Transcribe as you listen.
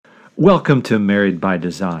Welcome to Married by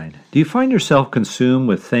Design. Do you find yourself consumed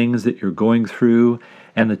with things that you're going through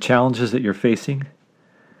and the challenges that you're facing?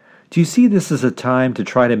 Do you see this as a time to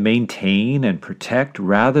try to maintain and protect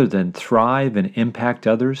rather than thrive and impact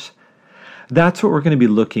others? That's what we're going to be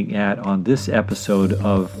looking at on this episode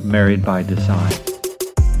of Married by Design.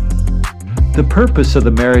 The purpose of the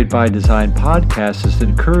Married by Design podcast is to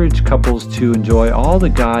encourage couples to enjoy all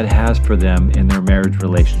that God has for them in their marriage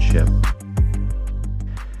relationship.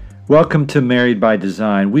 Welcome to Married by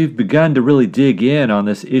Design. We've begun to really dig in on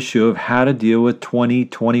this issue of how to deal with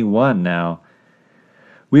 2021 now.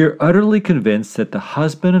 We are utterly convinced that the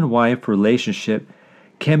husband and wife relationship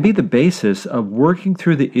can be the basis of working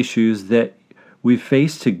through the issues that we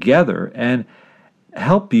face together and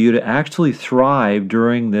help you to actually thrive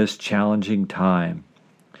during this challenging time.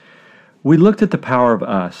 We looked at the power of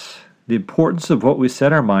us, the importance of what we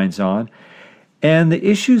set our minds on, and the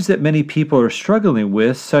issues that many people are struggling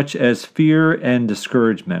with, such as fear and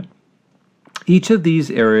discouragement. Each of these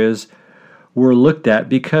areas were looked at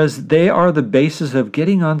because they are the basis of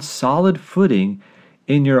getting on solid footing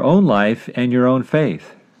in your own life and your own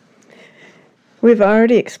faith. We've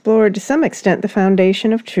already explored to some extent the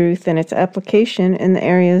foundation of truth and its application in the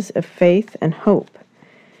areas of faith and hope.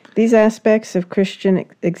 These aspects of Christian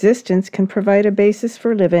existence can provide a basis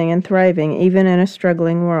for living and thriving even in a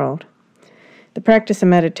struggling world. The practice of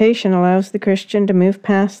meditation allows the Christian to move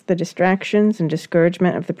past the distractions and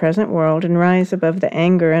discouragement of the present world and rise above the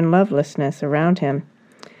anger and lovelessness around him.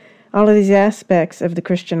 All of these aspects of the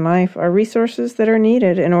Christian life are resources that are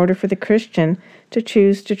needed in order for the Christian to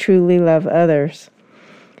choose to truly love others.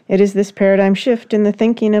 It is this paradigm shift in the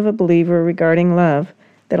thinking of a believer regarding love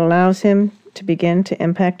that allows him to begin to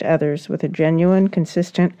impact others with a genuine,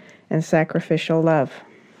 consistent, and sacrificial love.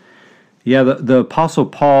 Yeah, the Apostle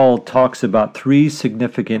Paul talks about three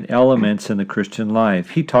significant elements in the Christian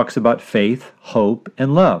life. He talks about faith, hope,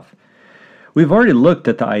 and love. We've already looked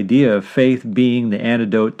at the idea of faith being the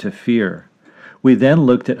antidote to fear. We then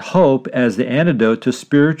looked at hope as the antidote to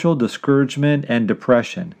spiritual discouragement and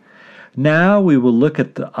depression. Now we will look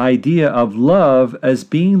at the idea of love as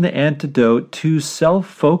being the antidote to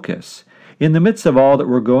self-focus in the midst of all that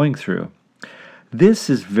we're going through. This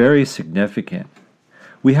is very significant.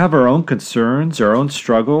 We have our own concerns, our own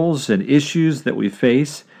struggles and issues that we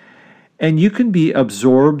face, and you can be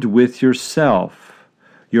absorbed with yourself,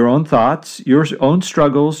 your own thoughts, your own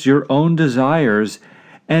struggles, your own desires,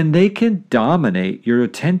 and they can dominate your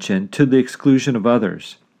attention to the exclusion of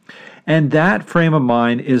others. And that frame of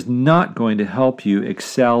mind is not going to help you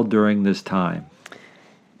excel during this time.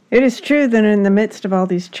 It is true that in the midst of all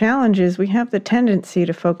these challenges, we have the tendency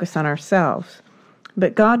to focus on ourselves,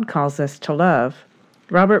 but God calls us to love.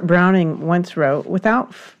 Robert Browning once wrote,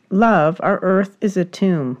 "Without love, our earth is a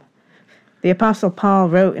tomb." The Apostle Paul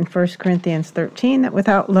wrote in 1 Corinthians 13 that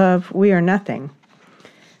without love, we are nothing.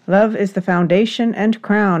 Love is the foundation and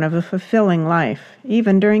crown of a fulfilling life,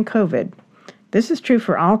 even during COVID. This is true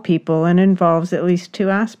for all people and involves at least two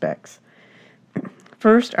aspects.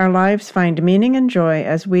 First, our lives find meaning and joy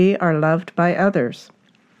as we are loved by others.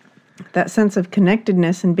 That sense of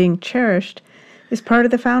connectedness and being cherished is part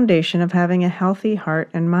of the foundation of having a healthy heart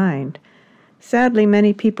and mind. Sadly,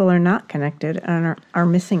 many people are not connected and are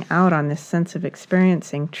missing out on this sense of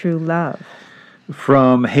experiencing true love.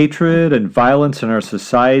 From hatred and violence in our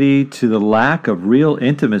society to the lack of real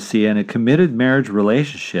intimacy in a committed marriage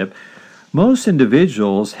relationship, most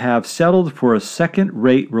individuals have settled for a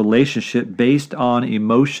second-rate relationship based on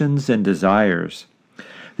emotions and desires.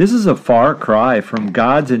 This is a far cry from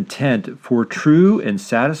God's intent for true and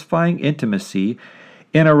satisfying intimacy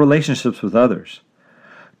in our relationships with others.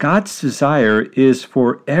 God's desire is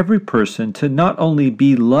for every person to not only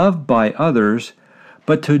be loved by others,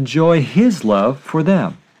 but to enjoy His love for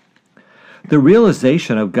them. The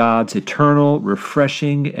realization of God's eternal,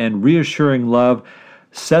 refreshing, and reassuring love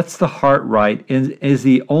sets the heart right and is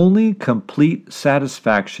the only complete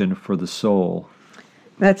satisfaction for the soul.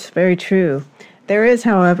 That's very true. There is,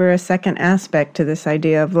 however, a second aspect to this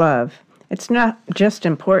idea of love. It's not just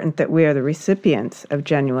important that we are the recipients of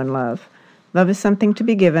genuine love. Love is something to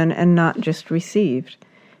be given and not just received.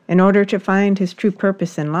 In order to find his true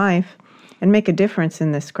purpose in life and make a difference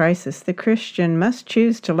in this crisis, the Christian must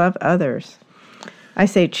choose to love others. I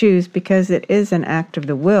say choose because it is an act of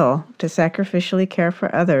the will to sacrificially care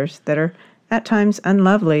for others that are at times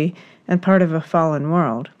unlovely and part of a fallen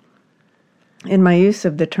world. In my use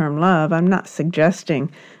of the term love, I'm not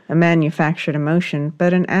suggesting a manufactured emotion,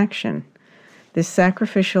 but an action. This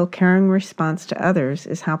sacrificial, caring response to others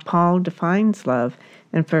is how Paul defines love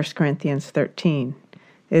in 1 Corinthians 13.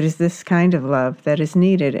 It is this kind of love that is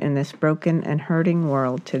needed in this broken and hurting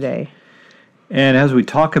world today. And as we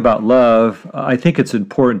talk about love, I think it's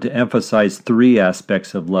important to emphasize three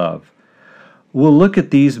aspects of love. We'll look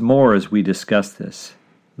at these more as we discuss this.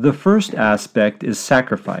 The first aspect is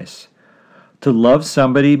sacrifice. To love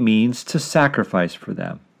somebody means to sacrifice for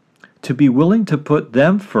them, to be willing to put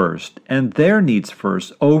them first and their needs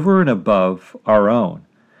first over and above our own.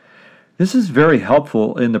 This is very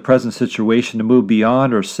helpful in the present situation to move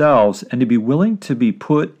beyond ourselves and to be willing to be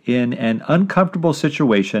put in an uncomfortable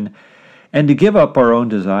situation and to give up our own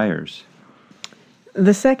desires.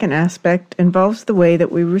 The second aspect involves the way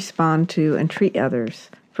that we respond to and treat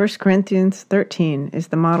others. 1 Corinthians 13 is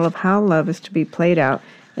the model of how love is to be played out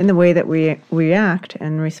in the way that we react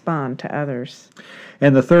and respond to others.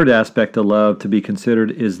 And the third aspect of love to be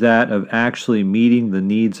considered is that of actually meeting the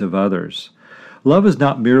needs of others. Love is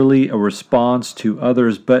not merely a response to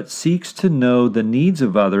others, but seeks to know the needs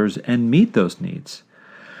of others and meet those needs.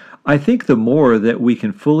 I think the more that we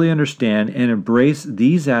can fully understand and embrace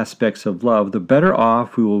these aspects of love, the better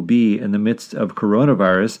off we will be in the midst of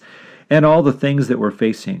coronavirus and all the things that we're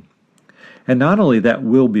facing. And not only that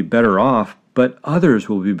we'll be better off, but others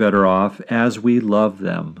will be better off as we love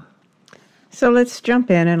them. So let's jump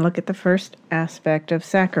in and look at the first aspect of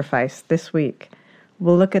sacrifice this week.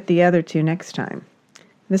 We'll look at the other two next time.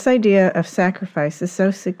 This idea of sacrifice is so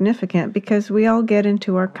significant because we all get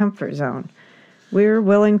into our comfort zone. We're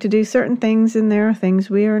willing to do certain things, and there are things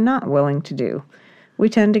we are not willing to do. We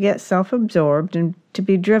tend to get self-absorbed and to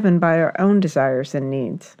be driven by our own desires and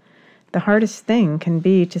needs. The hardest thing can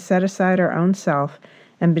be to set aside our own self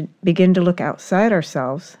and begin to look outside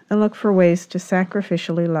ourselves and look for ways to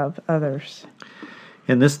sacrificially love others.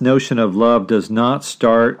 And this notion of love does not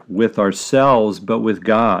start with ourselves, but with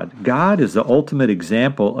God. God is the ultimate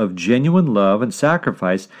example of genuine love and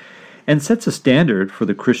sacrifice and sets a standard for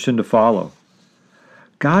the Christian to follow.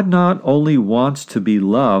 God not only wants to be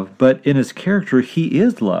loved, but in his character, he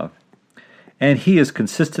is love, and he is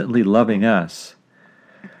consistently loving us.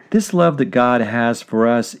 This love that God has for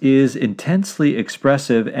us is intensely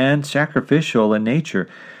expressive and sacrificial in nature.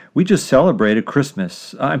 We just celebrated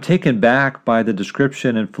Christmas. I'm taken back by the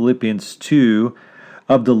description in Philippians 2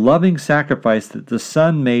 of the loving sacrifice that the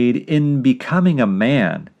Son made in becoming a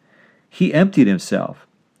man. He emptied himself.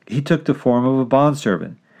 He took the form of a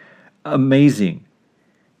bondservant. Amazing.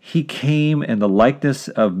 He came in the likeness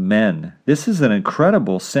of men. This is an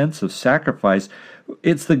incredible sense of sacrifice.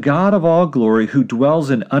 It's the God of all glory who dwells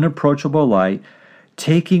in unapproachable light,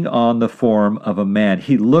 taking on the form of a man.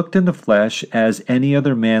 He looked in the flesh as any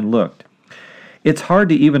other man looked. It's hard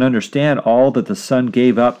to even understand all that the Son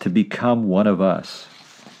gave up to become one of us.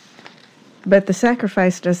 But the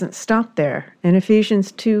sacrifice doesn't stop there. In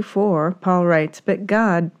Ephesians 2:4, Paul writes, "But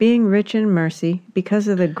God, being rich in mercy, because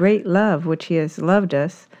of the great love which he has loved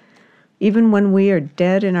us, even when we are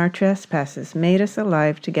dead in our trespasses, made us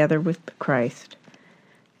alive together with Christ."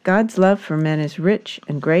 God's love for men is rich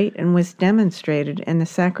and great and was demonstrated in the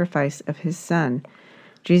sacrifice of his Son.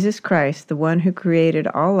 Jesus Christ, the one who created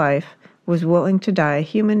all life, was willing to die a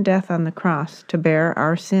human death on the cross to bear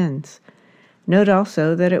our sins. Note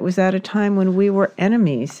also that it was at a time when we were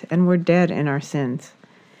enemies and were dead in our sins.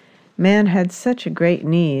 Man had such a great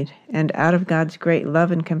need, and out of God's great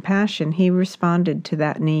love and compassion, he responded to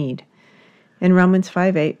that need. In Romans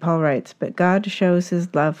 5:8, Paul writes, "But God shows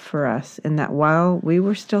his love for us, in that while we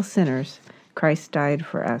were still sinners, Christ died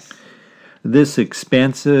for us." This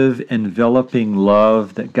expansive, enveloping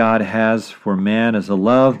love that God has for man is a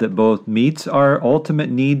love that both meets our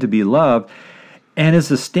ultimate need to be loved and is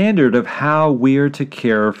the standard of how we are to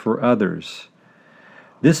care for others.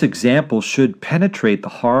 This example should penetrate the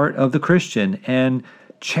heart of the Christian and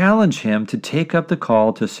challenge him to take up the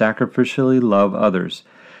call to sacrificially love others.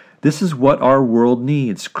 This is what our world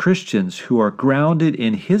needs. Christians who are grounded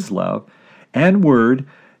in his love and word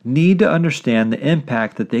need to understand the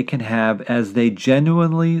impact that they can have as they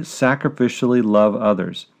genuinely, sacrificially love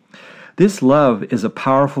others. This love is a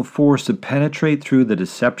powerful force to penetrate through the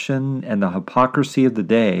deception and the hypocrisy of the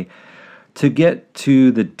day to get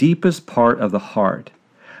to the deepest part of the heart.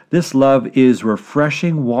 This love is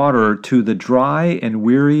refreshing water to the dry and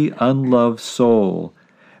weary, unloved soul.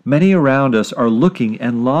 Many around us are looking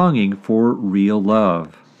and longing for real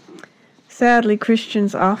love. Sadly,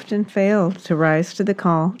 Christians often fail to rise to the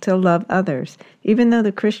call to love others. Even though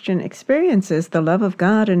the Christian experiences the love of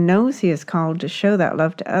God and knows he is called to show that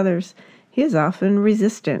love to others, he is often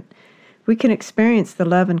resistant. We can experience the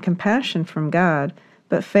love and compassion from God,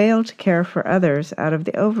 but fail to care for others out of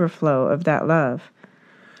the overflow of that love.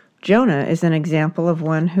 Jonah is an example of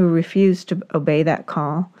one who refused to obey that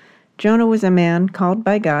call. Jonah was a man called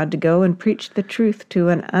by God to go and preach the truth to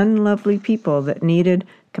an unlovely people that needed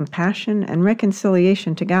compassion and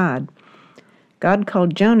reconciliation to God. God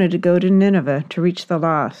called Jonah to go to Nineveh to reach the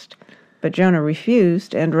lost, but Jonah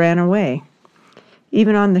refused and ran away.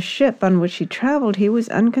 Even on the ship on which he traveled, he was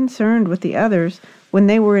unconcerned with the others when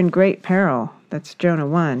they were in great peril. That's Jonah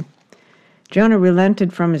 1. Jonah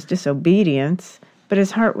relented from his disobedience, but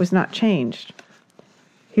his heart was not changed.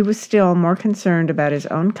 He was still more concerned about his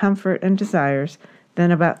own comfort and desires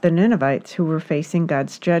than about the Ninevites who were facing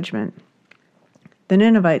God's judgment. The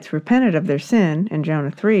Ninevites repented of their sin in Jonah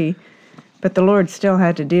 3, but the Lord still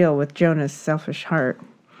had to deal with Jonah's selfish heart.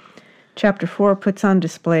 Chapter 4 puts on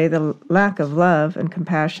display the lack of love and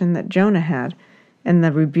compassion that Jonah had and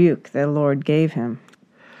the rebuke the Lord gave him.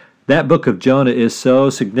 That book of Jonah is so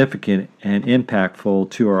significant and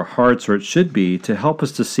impactful to our hearts, or it should be, to help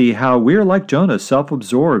us to see how we're like Jonah,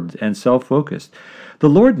 self-absorbed and self-focused. The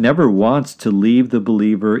Lord never wants to leave the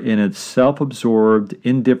believer in a self-absorbed,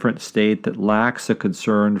 indifferent state that lacks a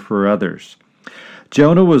concern for others.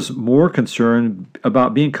 Jonah was more concerned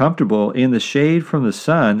about being comfortable in the shade from the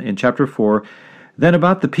sun in chapter 4 than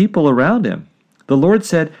about the people around him. The Lord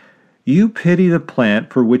said, "You pity the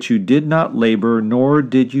plant for which you did not labor, nor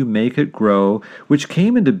did you make it grow, which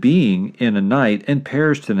came into being in a night and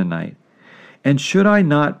perished in a night. And should I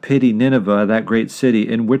not pity Nineveh, that great city,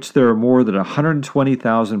 in which there are more than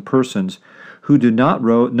 120,000 persons who do not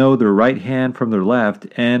know their right hand from their left,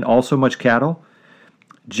 and also much cattle?"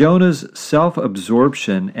 Jonah's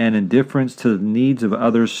self-absorption and indifference to the needs of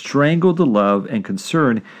others strangled the love and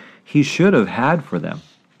concern he should have had for them.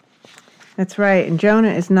 That's right, and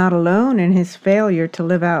Jonah is not alone in his failure to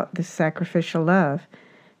live out this sacrificial love.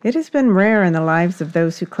 It has been rare in the lives of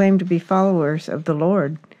those who claim to be followers of the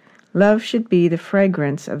Lord. Love should be the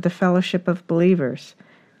fragrance of the fellowship of believers.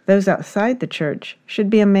 Those outside the church should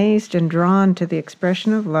be amazed and drawn to the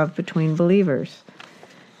expression of love between believers.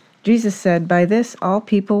 Jesus said, "By this all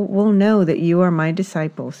people will know that you are my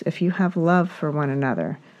disciples, if you have love for one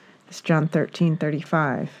another." That's John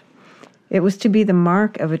 13:35. It was to be the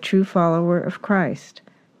mark of a true follower of Christ,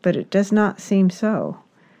 but it does not seem so.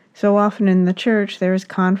 So often in the church there is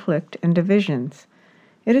conflict and divisions.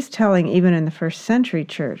 It is telling even in the first century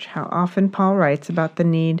church how often Paul writes about the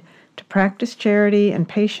need to practice charity and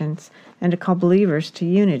patience and to call believers to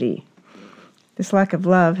unity. This lack of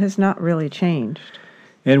love has not really changed.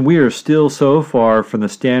 And we are still so far from the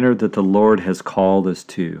standard that the Lord has called us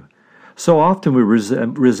to. So often we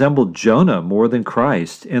resemble Jonah more than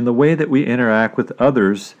Christ in the way that we interact with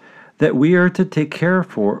others that we are to take care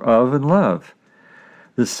of and love.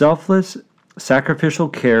 The selfless, sacrificial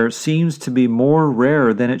care seems to be more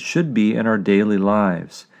rare than it should be in our daily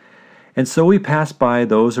lives. And so we pass by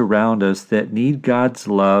those around us that need God's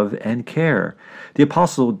love and care. The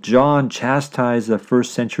Apostle John chastised the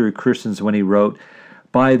first century Christians when he wrote,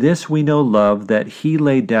 "By this we know love, that he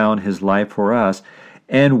laid down his life for us,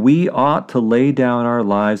 and we ought to lay down our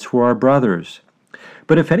lives for our brothers.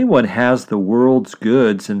 But if anyone has the world's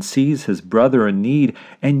goods and sees his brother in need,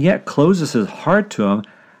 and yet closes his heart to him,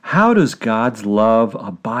 how does God's love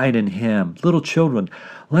abide in him? Little children,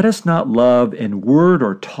 let us not love in word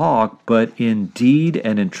or talk, but in deed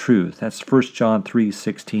and in truth." That's 1 John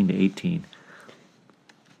 3:16-18.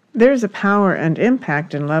 There is a power and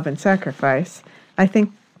impact in love and sacrifice. I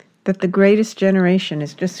think that the greatest generation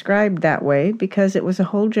is described that way because it was a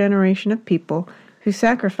whole generation of people who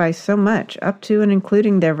sacrificed so much, up to and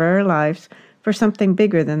including their very lives, for something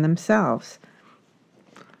bigger than themselves.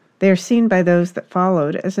 They are seen by those that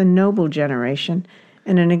followed as a noble generation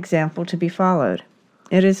and an example to be followed.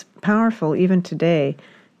 It is powerful even today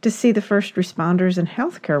to see the first responders and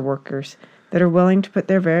healthcare workers that are willing to put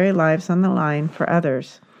their very lives on the line for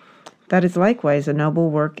others. That is likewise a noble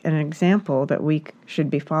work and an example that we should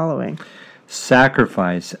be following.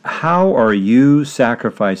 Sacrifice. How are you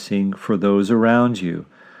sacrificing for those around you?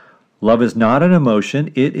 Love is not an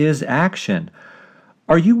emotion, it is action.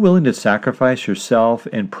 Are you willing to sacrifice yourself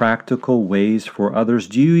in practical ways for others?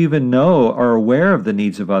 Do you even know or are aware of the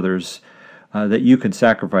needs of others that you can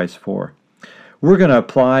sacrifice for? We're going to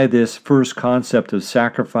apply this first concept of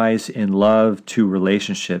sacrifice in love to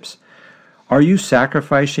relationships. Are you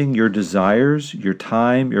sacrificing your desires, your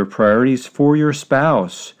time, your priorities for your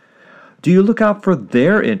spouse? Do you look out for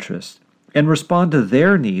their interests and respond to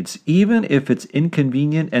their needs, even if it's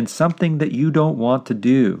inconvenient and something that you don't want to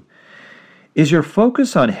do? Is your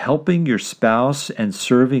focus on helping your spouse and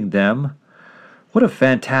serving them? What a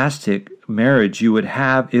fantastic marriage you would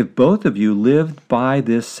have if both of you lived by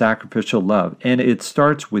this sacrificial love, and it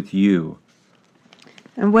starts with you.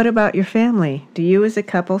 And what about your family? Do you as a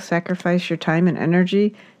couple sacrifice your time and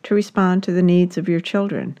energy to respond to the needs of your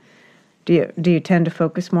children? Do you tend to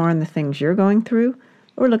focus more on the things you're going through,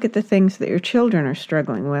 or look at the things that your children are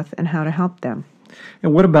struggling with and how to help them?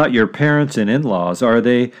 And what about your parents and in-laws?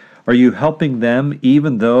 Are you helping them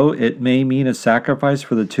even though it may mean a sacrifice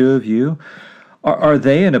for the two of you? Are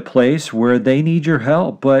they in a place where they need your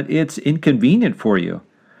help, but it's inconvenient for you?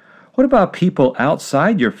 What about people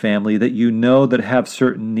outside your family that you know that have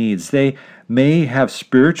certain needs? They may have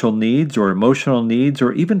spiritual needs or emotional needs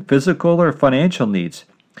or even physical or financial needs.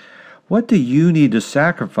 What do you need to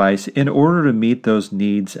sacrifice in order to meet those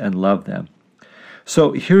needs and love them?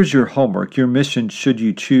 So here's your homework. Your mission, should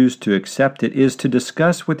you choose to accept it, is to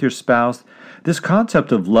discuss with your spouse this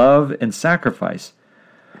concept of love and sacrifice.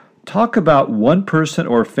 Talk about one person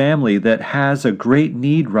or family that has a great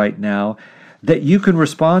need right now that you can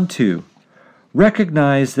respond to.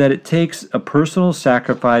 Recognize that it takes a personal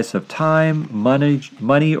sacrifice of time,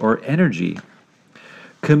 money, or energy.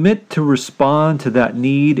 Commit to respond to that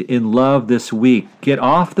need in love this week. Get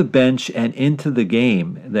off the bench and into the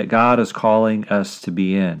game that God is calling us to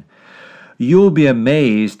be in. You'll be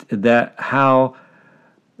amazed that how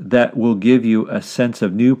that will give you a sense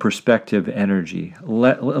of new perspective energy.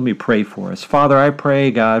 Let me pray for us. Father, I pray,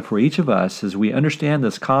 God, for each of us as we understand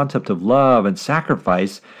this concept of love and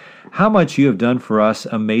sacrifice, how much you have done for us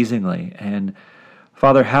amazingly. And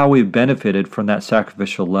Father, how we've benefited from that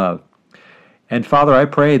sacrificial love. And Father, I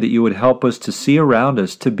pray that you would help us to see around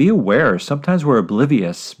us, to be aware. Sometimes we're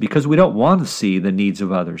oblivious because we don't want to see the needs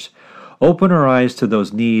of others. Open our eyes to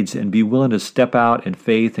those needs and be willing to step out in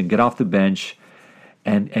faith and get off the bench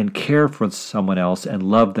and care for someone else and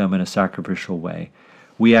love them in a sacrificial way.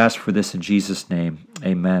 We ask for this in Jesus' name.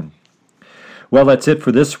 Amen. Well, that's it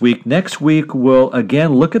for this week. Next week, we'll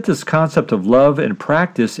again look at this concept of love and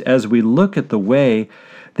practice as we look at the way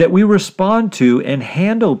that we respond to and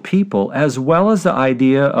handle people, as well as the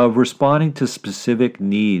idea of responding to specific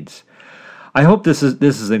needs. I hope this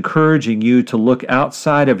is encouraging you to look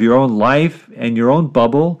outside of your own life and your own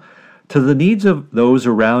bubble to the needs of those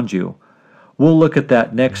around you. We'll look at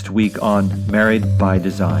that next week on Married by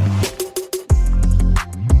Design.